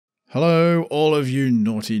Hello, all of you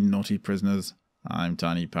naughty, naughty prisoners. I'm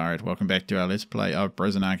TinyPirate. Welcome back to our Let's Play of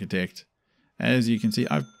Prison Architect. As you can see,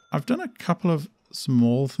 I've done a couple of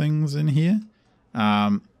small things in here.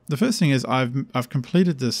 The first thing is I've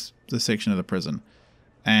completed this section of the prison,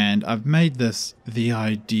 and I've made this the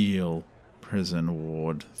ideal prison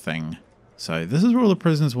ward thing. So this is where all the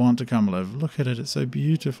prisoners want to come live. Look at it; it's so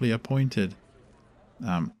beautifully appointed.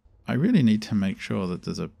 I really need to make sure that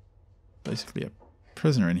there's basically a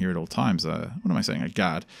prisoner in here at all times. What am I saying? A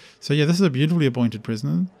guard. So yeah, this is a beautifully appointed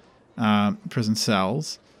prison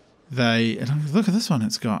cells. Look at this one.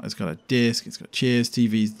 It's got a desk, it's got chairs,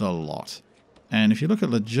 TVs, the lot. And if you look at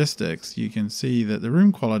logistics, you can see that the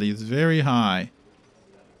room quality is very high.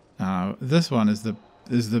 This one is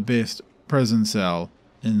the best prison cell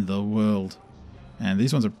in the world, and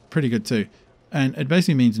these ones are pretty good too. And it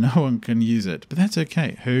basically means no one can use it, but that's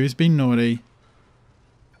okay. Who's been naughty?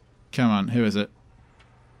 Come on, who is it?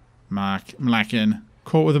 Mark Mlacken,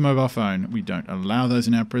 caught with a mobile phone. We don't allow those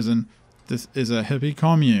in our prison. This is a hippie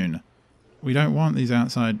commune. We don't want these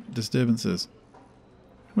outside disturbances.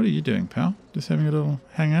 What are you doing, pal? Just having a little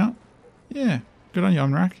hangout? Yeah, good on you,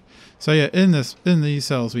 Omnirach. So yeah, in these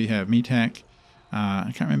cells we have Meathack.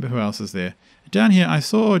 I can't remember who else is there. Down here, I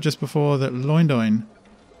saw just before that Loindoin,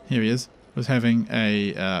 here he is, was having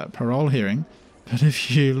a parole hearing. But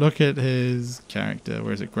if you look at his character,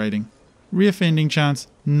 where is it grading? Reoffending chance,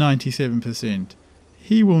 97%.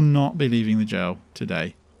 He will not be leaving the jail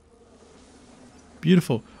today.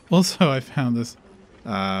 Beautiful. Also, I found this.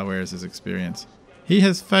 Where is his experience? He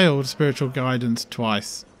has failed spiritual guidance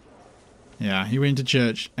twice. Yeah, he went to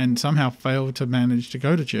church and somehow failed to manage to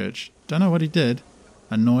go to church. Don't know what he did.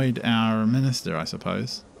 Annoyed our minister, I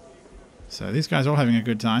suppose. So these guys are all having a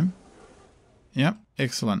good time. Yep,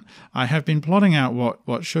 excellent. I have been plotting out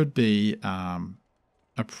what should be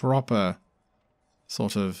a proper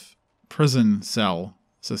sort of prison cell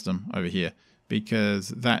system over here, because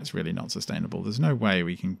that's really not sustainable. There's no way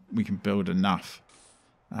we can build enough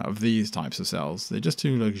of these types of cells. They're just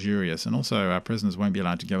too luxurious, and also our prisoners won't be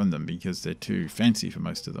allowed to go in them because they're too fancy for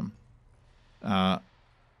most of them.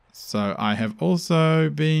 So I have also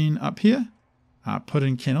been up here, put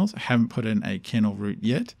in kennels. I haven't put in a kennel route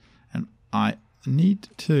yet, and I need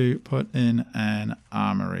to put in an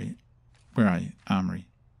armory. Where are you? Armory.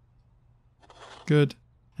 Good.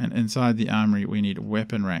 And inside the armory we need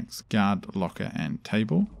weapon racks, guard, locker, and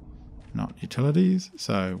table. Not utilities.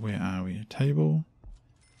 So where are we? A table.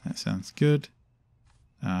 That sounds good.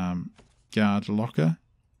 Guard, locker.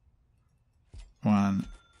 1,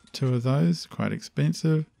 2 of those. Quite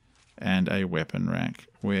expensive. And a weapon rack.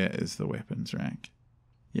 Where is the weapons rack?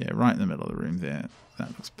 Yeah, right in the middle of the room there. That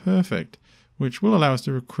looks perfect. Which will allow us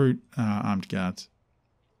to recruit armed guards.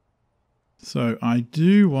 So I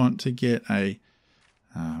do want to get a,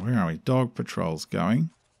 where are we? Dog patrols going.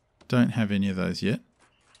 Don't have any of those yet.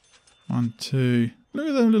 1, 2. Look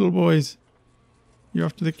at them little boys. You're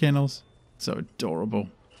off to the kennels. So adorable.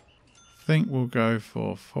 Think we'll go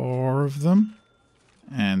for 4 of them.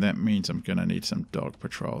 And that means I'm going to need some dog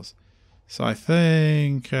patrols. So I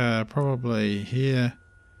think probably here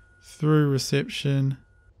through reception.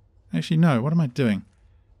 Actually, no. What am I doing?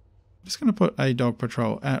 I'm just going to put a dog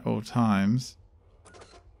patrol at all times.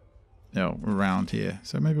 Around here.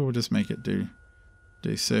 So maybe we'll just make it do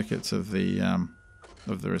circuits of the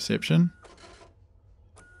reception.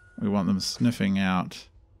 We want them sniffing out.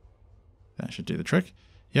 That should do the trick.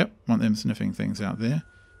 Yep, want them sniffing things out there.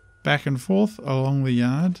 Back and forth along the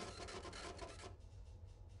yard.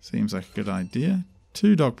 Seems like a good idea.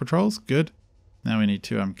 2 dog patrols, good. Now we need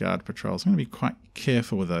 2 armed guard patrols. I'm going to be quite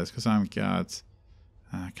careful with those because armed guards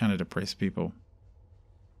kind of depress people.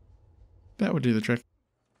 That would do the trick.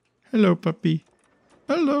 Hello, puppy.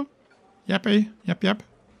 Hello. Yappy. Yap, yap.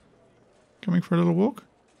 Coming for a little walk?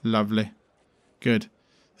 Lovely. Good.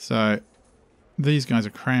 So these guys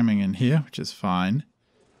are cramming in here, which is fine.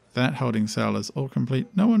 That holding cell is all complete.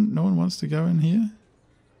 No one wants to go in here.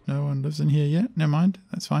 No one lives in here yet. Never mind.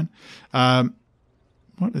 That's fine.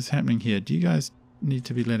 What is happening here? Do you guys need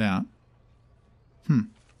to be let out?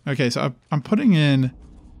 Okay, so I'm putting in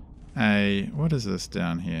a... What is this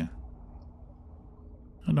down here?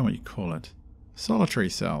 I don't know what you call it. Solitary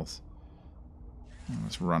cells.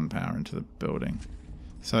 Let's run power into the building.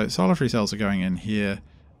 So solitary cells are going in here.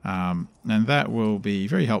 And that will be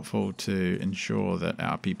very helpful to ensure that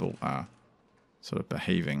our people are sort of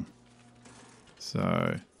behaving.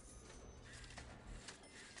 So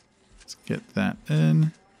let's get that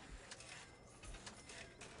in.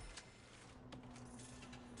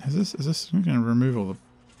 Is this I'm going to remove all the...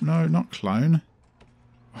 No, not clone.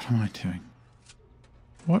 What am I doing?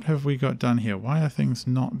 What have we got done here? Why are things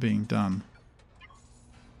not being done?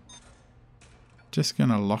 Just going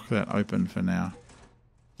to lock that open for now.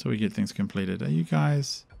 Till we get things completed. Are you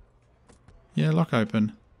guys... Yeah, lock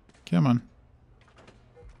open. Come on.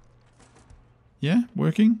 Yeah,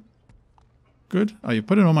 working? Good. Oh, you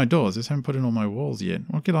put in all my doors. Just haven't put in all my walls yet.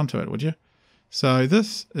 Well, get onto it, would you? So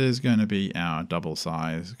this is going to be our double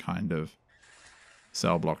size kind of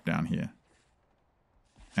cell block down here.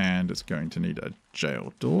 And it's going to need a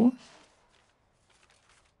jail door.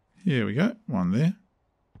 Here we go. One there.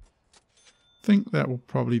 Think that will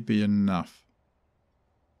probably be enough.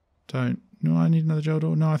 No, I need another jail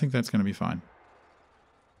door. No, I think that's going to be fine.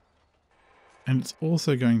 And it's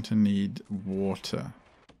also going to need water.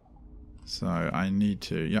 So I need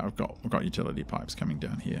to, yeah, I've got utility pipes coming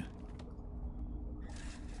down here.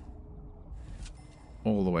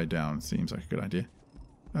 All the way down seems like a good idea.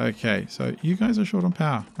 Okay, so you guys are short on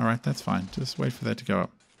power. Alright, that's fine. Just wait for that to go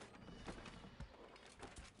up.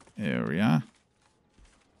 There we are.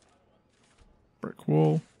 Brick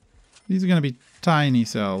wall. These are going to be tiny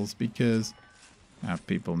cells because our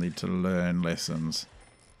people need to learn lessons.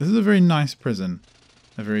 This is a very nice prison.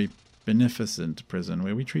 A very beneficent prison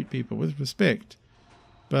where we treat people with respect.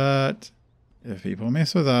 But if people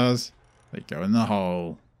mess with us, they go in the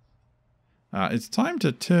hole. It's time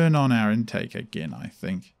to turn on our intake again, I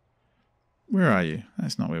think. Where are you?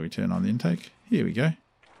 That's not where we turn on the intake. Here we go.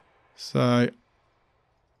 So,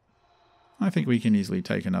 I think we can easily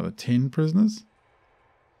take another 10 prisoners.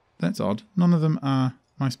 That's odd. None of them are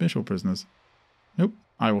my special prisoners. Nope.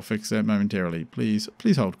 I will fix that momentarily. Please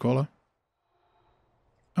hold, caller.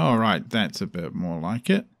 Alright, that's a bit more like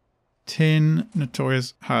it. 10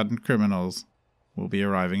 notorious hardened criminals will be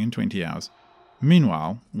arriving in 20 hours.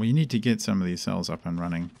 Meanwhile, we need to get some of these cells up and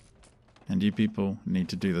running. And you people need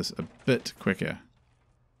to do this a bit quicker.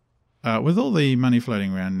 With all the money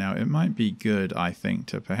floating around now, it might be good, I think,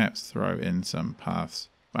 to perhaps throw in some paths.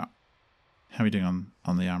 Wow. How are we doing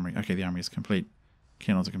on the armory? Okay, the armory is complete.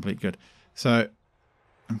 Kennels are complete. Good. So,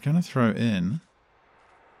 I'm going to throw in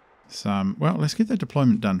some... Well, let's get that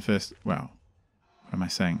deployment done first. Wow. What am I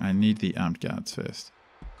saying? I need the armed guards first.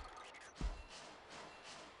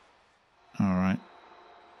 Alright.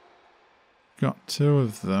 Got 2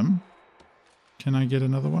 of them. Can I get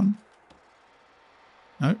another one?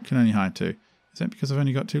 No, can only hire 2. Is that because I've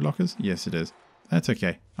only got 2 lockers? Yes, it is. That's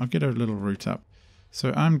okay. I'll get a little route up.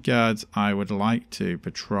 So armed guards, I would like to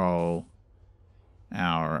patrol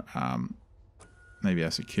our, maybe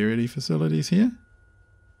our security facilities here.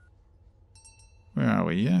 Where are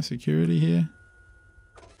we? Yeah, security here.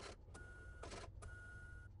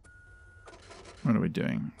 What are we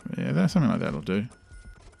doing? Yeah, that's something like that'll do.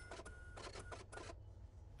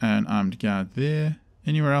 An armed guard there.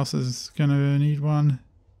 Anywhere else is going to need one?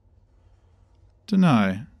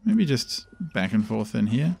 Dunno. Maybe just back and forth in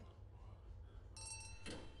here.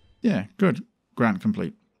 Yeah, good. Grant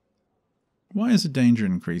complete. Why is the danger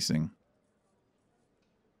increasing?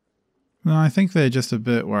 Well, I think they're just a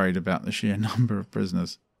bit worried about the sheer number of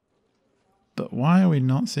prisoners. But why are we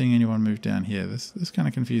not seeing anyone move down here? This kind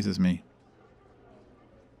of confuses me.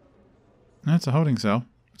 No, it's a holding cell.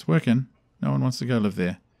 It's working. No one wants to go live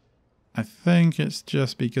there. I think it's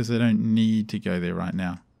just because they don't need to go there right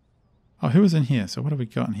now. Oh, who was in here? So what have we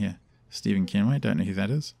got in here? Stephen Kenway. Don't know who that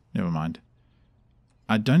is. Never mind.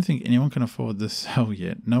 I don't think anyone can afford this cell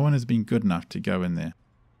yet. No one has been good enough to go in there.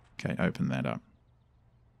 Okay, open that up.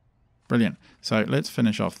 Brilliant. So let's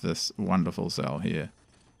finish off this wonderful cell here.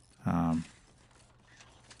 And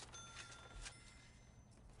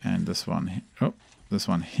this one. Oh, this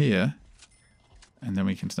one here. And then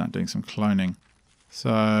we can start doing some cloning.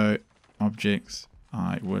 So, objects,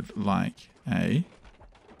 I would like a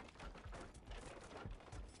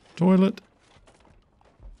toilet,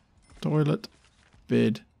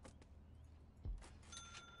 bed,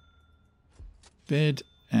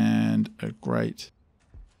 and a grate,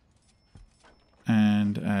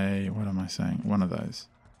 and a, what am I saying, one of those.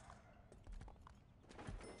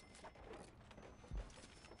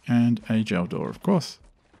 And a jail door, of course.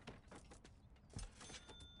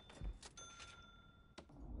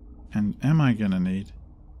 And am I going to need...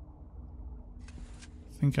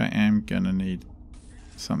 I think I am going to need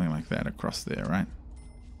something like that across there, right?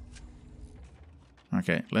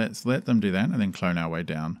 Okay, let's let them do that and then clone our way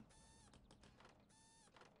down.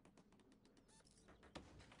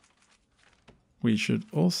 We should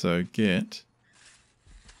also get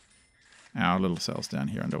our little cells down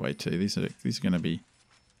here underway too. These are going to be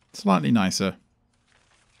slightly nicer.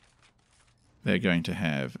 They're going to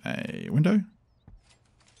have a window,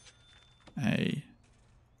 a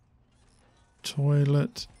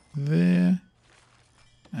toilet there,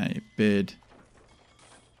 a bed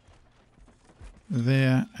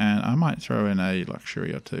there, and I might throw in a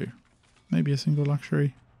luxury or two. Maybe a single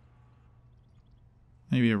luxury.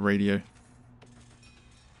 Maybe a radio.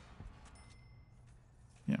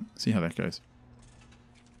 Yeah, see how that goes.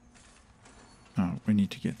 Oh, we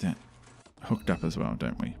need to get that hooked up as well,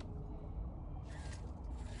 don't we?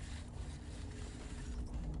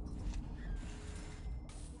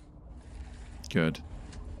 Good.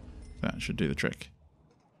 That should do the trick.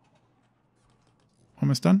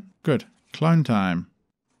 Almost done? Good. Clone time.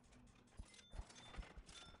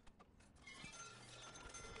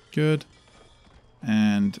 Good.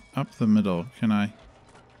 And up the middle. Can I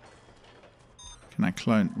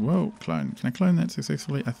clone? Whoa, clone. Can I clone that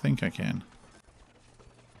successfully? I think I can.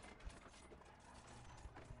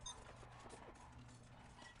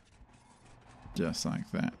 Just like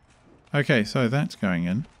that. Okay, so that's going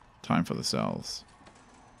in. Time for the cells.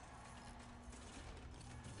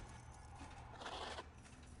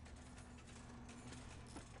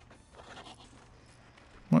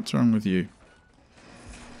 What's wrong with you?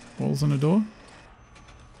 Walls and a door?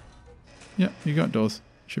 Yep, you got doors.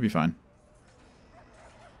 Should be fine.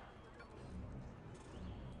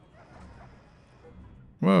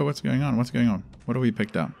 Whoa, what's going on? What's going on? What have we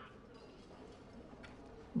picked up?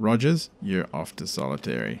 Rogers, you're off to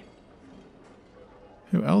solitary.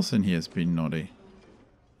 Who else in here has been naughty?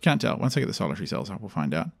 Can't tell. Once I get the solitary cells up, we'll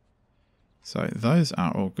find out. So those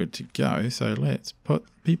are all good to go. So let's put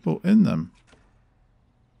people in them.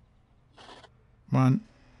 1.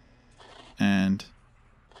 And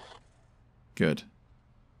good.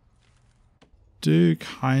 Do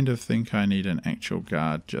kind of think I need an actual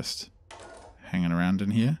guard just hanging around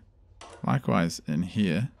in here. Likewise in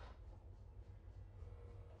here.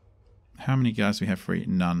 How many guards do we have free?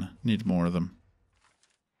 None. Need more of them.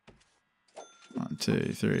 1,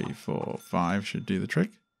 2, 3, 4, 5 should do the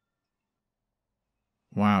trick.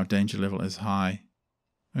 Wow, danger level is high.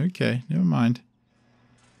 Okay, never mind.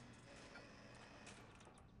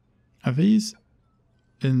 Are these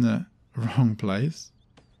in the wrong place?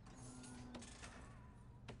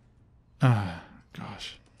 Ah,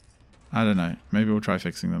 gosh. I don't know. Maybe we'll try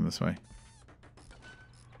fixing them this way.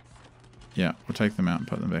 Yeah, we'll take them out and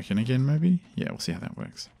put them back in again, maybe? Yeah, we'll see how that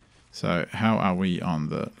works. So, how are we on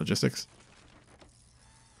the logistics?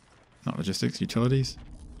 Not logistics, utilities.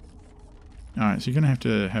 Alright, so you're going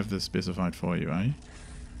to have this specified for you, are you?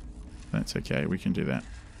 That's okay, we can do that.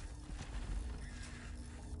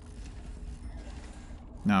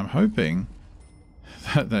 Now I'm hoping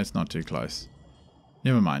that that's not too close.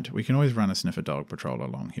 Never mind, we can always run a sniffer dog patrol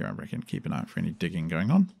along here, I reckon. Keep an eye out for any digging going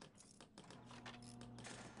on.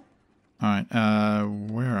 Alright,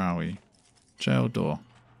 where are we? Jail door.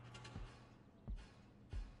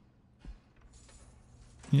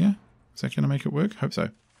 Yeah? Is that going to make it work? Hope so.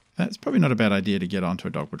 That's probably not a bad idea to get onto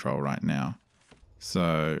a dog patrol right now.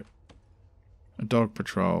 So, a dog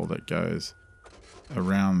patrol that goes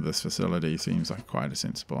around this facility seems like quite a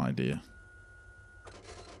sensible idea.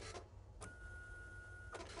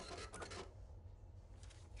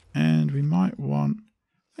 And we might want,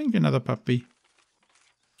 I think, another puppy.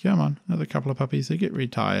 Come on, another couple of puppies. They get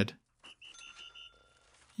retired.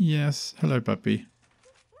 Yes, hello puppy.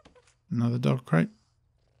 Another dog crate.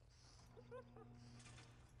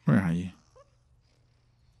 Where are you?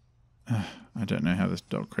 I don't know how this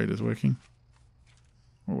dog crate is working.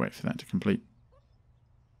 We'll wait for that to complete.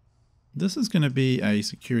 This is going to be a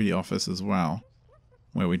security office as well,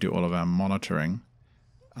 where we do all of our monitoring.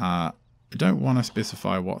 I don't want to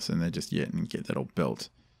specify what's in there just yet and get that all built,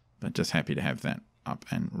 but just happy to have that up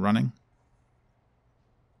and running.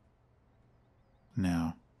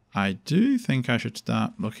 Now, I do think I should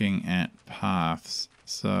start looking at paths,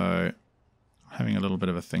 so having a little bit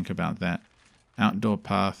of a think about that. Outdoor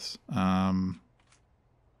paths,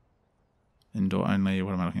 indoor only,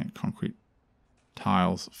 what am I looking at? Concrete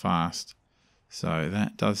tiles fast. So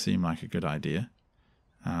that does seem like a good idea.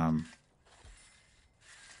 And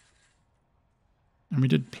we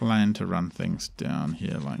did plan to run things down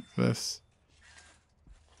here like this.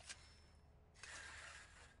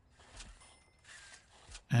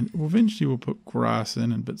 And eventually we'll put grass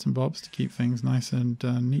in and bits and bobs to keep things nice and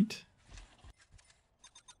neat.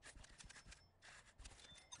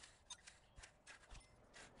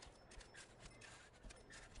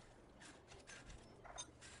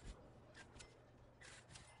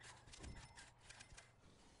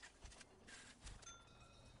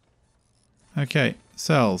 Okay,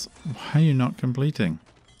 cells. Why are you not completing?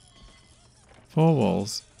 4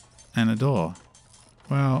 walls and a door.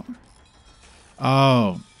 Well,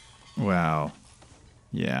 oh, well,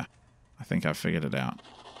 yeah, I think I figured it out.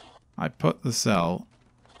 I put the cell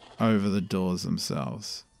over the doors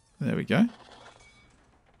themselves. There we go.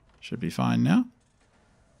 Should be fine now.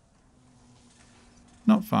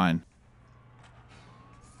 Not fine.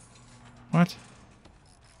 What?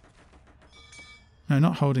 No,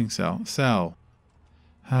 not holding cell. Cell.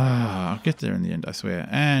 Ah, I'll get there in the end, I swear.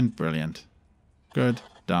 And brilliant. Good.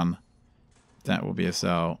 Done. That will be a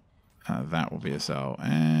cell. That will be a cell.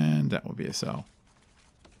 And that will be a cell.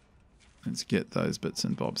 Let's get those bits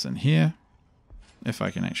and bobs in here. If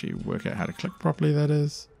I can actually work out how to click properly, that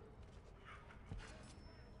is.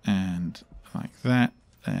 And like that.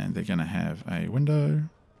 And they're going to have a window.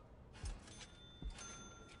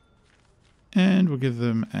 And we'll give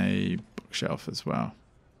them a bookshelf as well.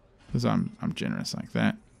 Because I'm generous like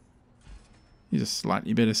that. These are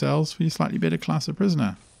slightly better cells for your slightly better class of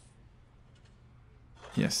prisoner.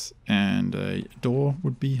 Yes, and a door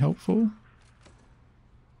would be helpful.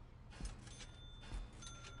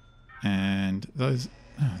 And those,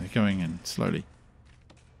 oh, they're going in slowly.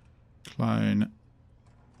 Clone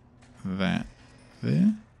that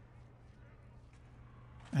there.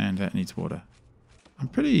 And that needs water. I'm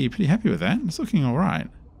pretty happy with that. It's looking all right.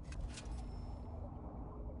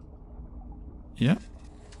 Yep.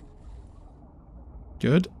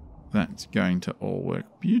 Good. That's going to all work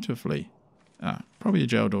beautifully. Probably a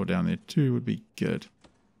jail door down there too would be good.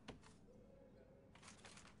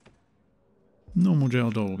 Normal jail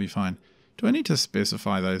door will be fine. Do I need to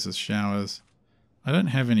specify those as showers? I don't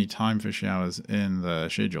have any time for showers in the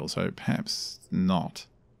schedule, so perhaps not.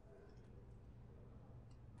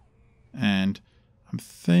 And I'm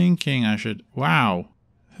thinking I should... Wow!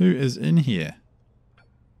 Who is in here?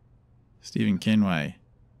 Stephen Kenway.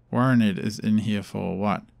 Warrened is in here for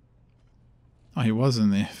what? Oh, he was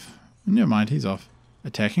in there. Never mind, he's off.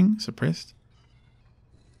 Attacking? Suppressed?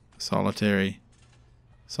 Solitary.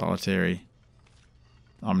 Solitary.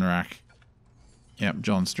 Omnirach. Yep,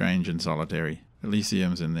 John Strange and Solitary.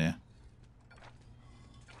 Elysium's in there.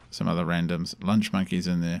 Some other randoms. Lunch Monkey's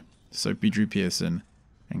in there. Soapy Drew Pearson.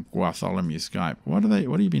 And Bartholomew Skype. What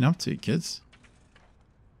have you been up to, kids?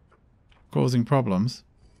 Causing problems?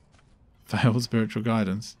 Failed spiritual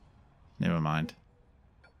guidance? Never mind.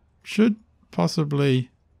 Should possibly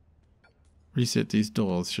reset these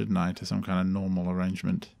doors, shouldn't I, to some kind of normal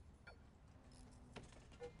arrangement.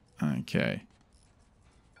 Okay.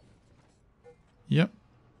 Yep.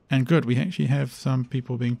 And good, we actually have some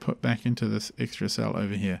people being put back into this extra cell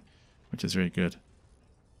over here, which is very good.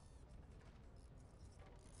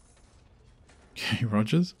 Okay,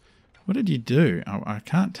 Rogers. What did you do? Oh, I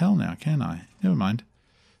can't tell now, can I? Never mind.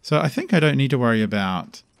 So I think I don't need to worry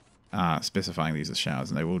about specifying these as showers,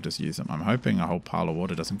 and they will just use them. I'm hoping a whole pile of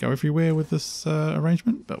water doesn't go everywhere with this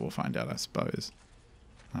arrangement, but we'll find out, I suppose.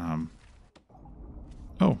 Oh,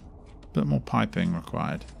 a bit more piping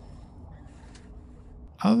required.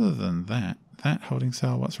 Other than that holding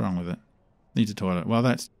cell, what's wrong with it? Needs a toilet. Well,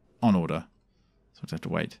 that's on order, so we'll have to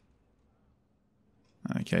wait.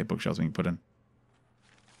 Okay, bookshelves being put in.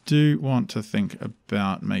 Do want to think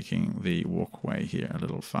about making the walkway here a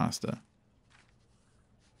little faster.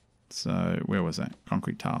 So, where was that?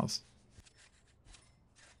 Concrete tiles.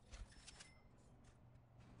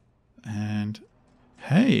 And,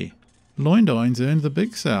 hey, Loindoin's earned the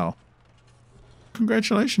big cell.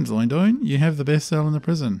 Congratulations, Loindoin. You have the best cell in the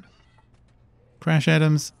prison. Crash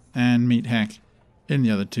Adams and Meat Hack in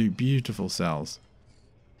the other two beautiful cells.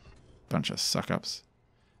 Bunch of suck-ups.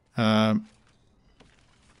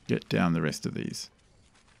 Get down the rest of these.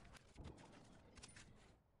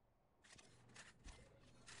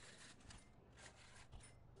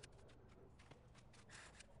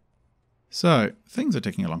 So, things are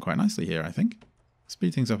ticking along quite nicely here, I think.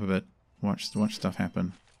 Speed things up a bit. Watch stuff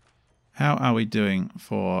happen. How are we doing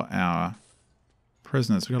for our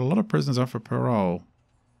prisoners? We've got a lot of prisoners off for parole.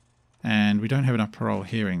 And we don't have enough parole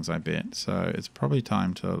hearings, I bet. So it's probably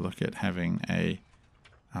time to look at having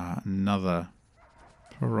another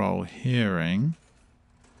parole hearing.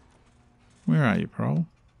 Where are you, parole?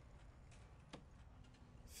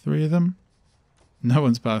 3 of them? No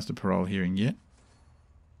one's passed a parole hearing yet.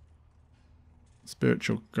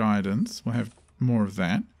 Spiritual guidance. We'll have more of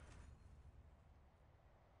that.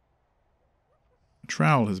 A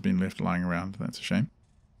trowel has been left lying around. That's a shame.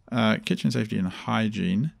 Kitchen safety and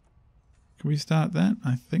hygiene. Can we start that?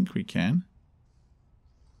 I think we can.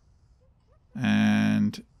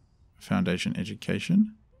 And foundation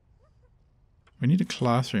education. We need a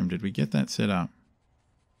classroom. Did we get that set up?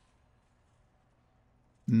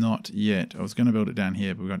 Not yet. I was going to build it down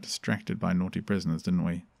here, but we got distracted by naughty prisoners, didn't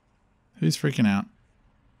we? Who's freaking out?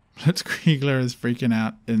 Blitzkriegsler is freaking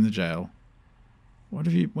out in the jail. What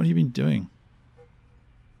have you been doing?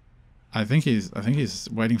 I think he's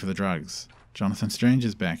waiting for the drugs. Jonathan Strange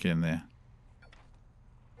is back in there.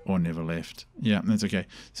 Or never left. Yeah, that's okay.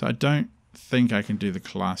 So I don't think I can do the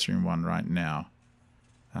classroom one right now.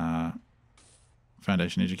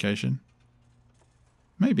 Foundation education.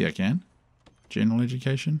 Maybe I can. General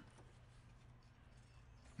education.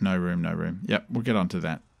 No room, no room. Yep, we'll get onto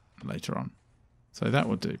that later on. So that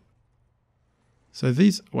will do. So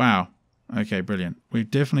these, wow. Okay, brilliant. We're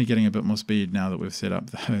definitely getting a bit more speed now that we've set up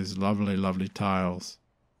those lovely, lovely tiles.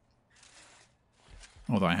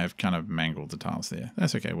 Although I have kind of mangled the tiles there.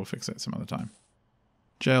 That's okay, we'll fix that some other time.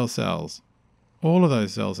 Jail cells. All of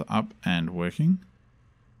those cells are up and working.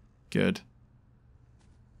 Good.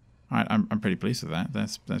 Alright, I'm pretty pleased with that.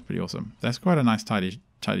 That's pretty awesome. That's quite a nice tidy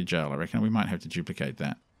jail, I reckon. We might have to duplicate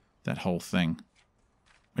that whole thing.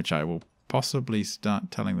 Which I will possibly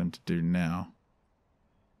start telling them to do now.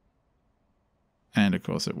 And of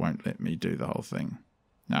course it won't let me do the whole thing.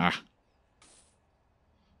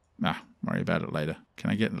 Worry about it later.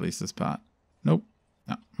 Can I get at least this part? Nope.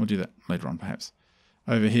 No, we'll do that later on perhaps.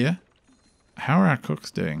 Over here. How are our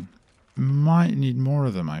cooks doing? Might need more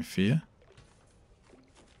of them, I fear.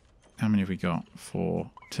 How many have we got?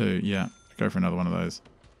 4. 2. Yeah, go for another one of those.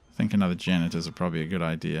 I think another janitor's are probably a good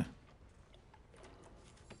idea.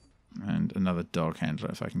 And another dog handler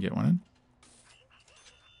if I can get one in.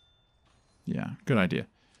 Yeah, good idea.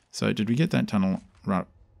 So did we get that tunnel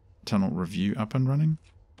review up and running?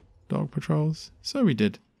 Dog patrols? So we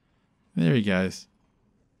did. There he goes.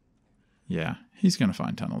 Yeah, he's going to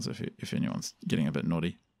find tunnels if anyone's getting a bit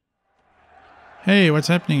naughty. Hey, what's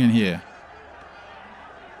happening in here?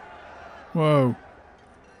 Whoa.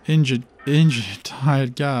 Injured,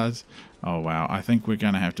 tired guards. Oh wow, I think we're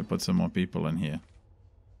going to have to put some more people in here.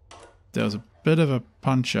 There was a bit of a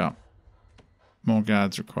punch up. More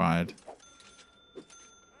guards required.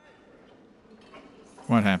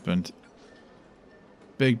 What happened?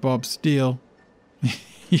 Big Bob Steele.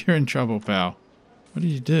 You're in trouble, pal. What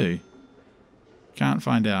did you do? Can't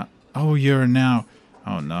find out. Oh, you're now...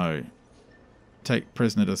 Oh, no. Take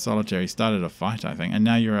prisoner to solitary. Started a fight, I think. And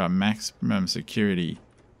now you're a maximum security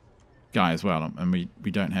guy as well. And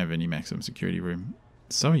we don't have any maximum security room.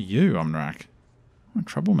 So are you, Omnirach. I'm a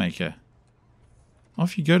troublemaker.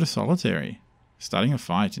 Off you go to solitary. Starting a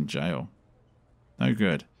fight in jail. No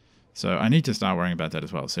good. So I need to start worrying about that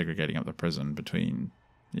as well. Segregating up the prison between,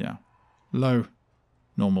 yeah, low,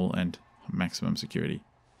 normal, and maximum security.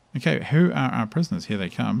 Okay, who are our prisoners? Here they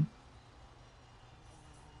come.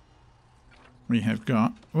 We have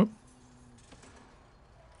got, whoop.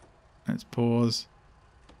 Let's pause.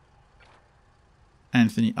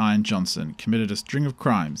 Anthony Iron Johnson committed a string of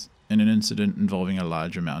crimes in an incident involving a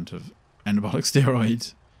large amount of anabolic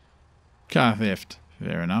steroids. Car theft,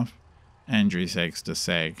 fair enough. Andrew Sexter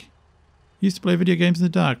Sag. Used to play video games in the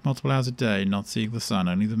dark, multiple hours a day, not seeing the sun,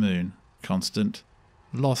 only the moon. Constant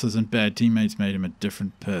losses and bad teammates made him a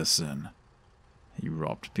different person. He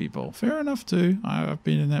robbed people. Fair enough too. I've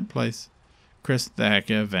been in that place. Chris the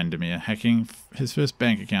Hacker Vandermeer, hacking his first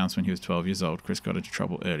bank accounts when he was 12 years old. Chris got into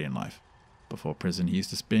trouble early in life. Before prison, he used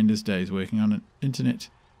to spend his days working at an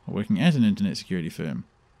internet security firm.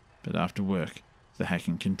 But after work, the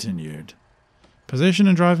hacking continued. Possession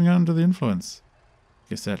and driving under the influence.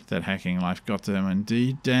 Guess that hacking life got to him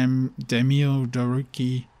indeed. Demio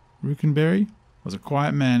Daruki Rukenberry was a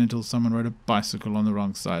quiet man until someone rode a bicycle on the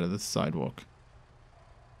wrong side of the sidewalk.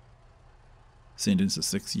 Sentenced to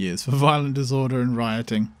 6 years for violent disorder and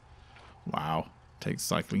rioting. Wow, takes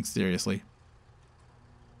cycling seriously.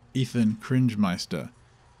 Ethan Cringemeister.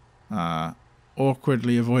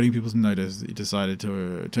 Awkwardly avoiding people's notice, he decided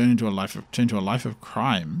to turn to a life of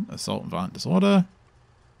crime, assault and violent disorder.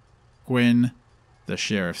 Gwen, the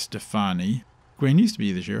Sheriff Stefani. Gwen used to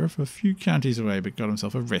be the sheriff a few counties away, but got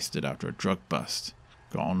himself arrested after a drug bust.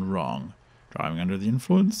 Gone wrong. Driving under the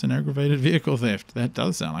influence and aggravated vehicle theft. That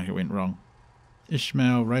does sound like it went wrong.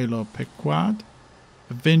 Ishmael Raylor Pequard.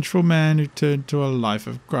 A vengeful man who turned to a life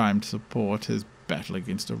of crime to support his battle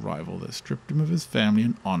against a rival that stripped him of his family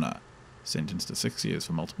and honor. Sentenced to 6 years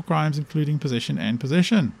for multiple crimes, including possession and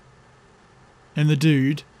possession. And the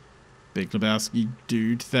dude, Big Lebowski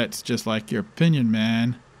dude, that's just like your opinion,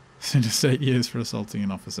 man. Sentenced to 8 years for assaulting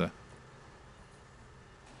an officer.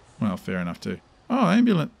 Well, fair enough too. Oh,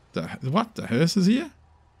 ambulance. What? The hearse is here?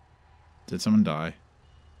 Did someone die?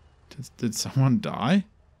 Did someone die?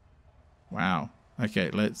 Wow.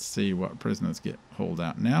 Okay, let's see what prisoners get hauled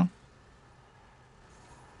out now.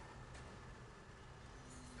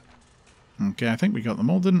 Okay, I think we got them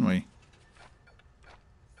all, didn't we?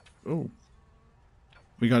 Oh.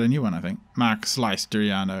 we got a new one, I think. Mark Slice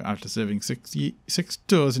Duriano, after serving 6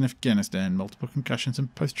 tours in Afghanistan, multiple concussions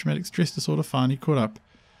and post-traumatic stress disorder, finally caught up.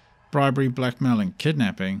 Bribery, blackmail, and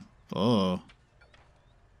kidnapping. Oh.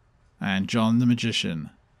 And John the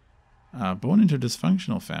Magician. Born into a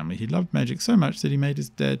dysfunctional family, he loved magic so much that he made his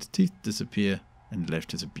dad's teeth disappear and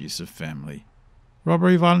left his abusive family.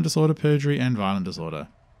 Robbery, violent disorder, perjury, and violent disorder.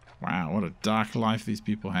 Wow, what a dark life these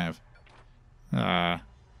people have.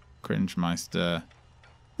 Cringemeister.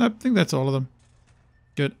 I think that's all of them.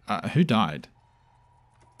 Good. Who died?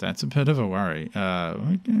 That's a bit of a worry.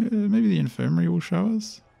 Maybe the infirmary will show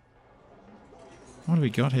us? What do we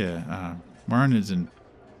got here? Warren is in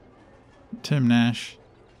Tim Nash.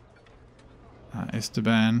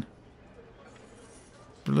 Esteban.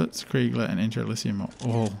 Blitzkriegsler and Introversion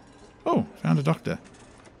all. Oh, found a doctor.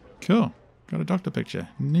 Cool. Got a doctor picture.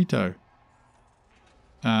 Neato.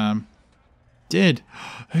 Dead.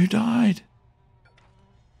 Who died?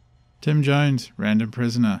 Tim Jones, random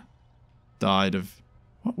prisoner. Died of...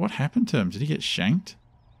 What happened to him? Did he get shanked?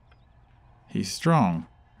 He's strong.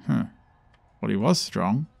 Well, he was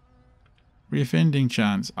strong. Reoffending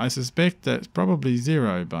chance. I suspect that's probably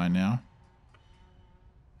 0 by now.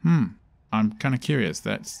 I'm kind of curious.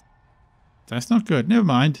 That's not good. Never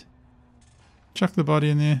mind. Chuck the body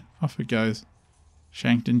in there. Off it goes.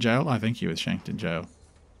 Shanked in jail? I think he was shanked in jail.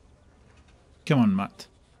 Come on, Mutt.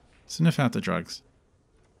 Sniff out the drugs.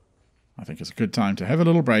 I think it's a good time to have a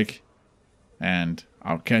little break. And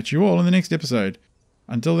I'll catch you all in the next episode.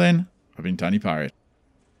 Until then, I've been TinyPirate.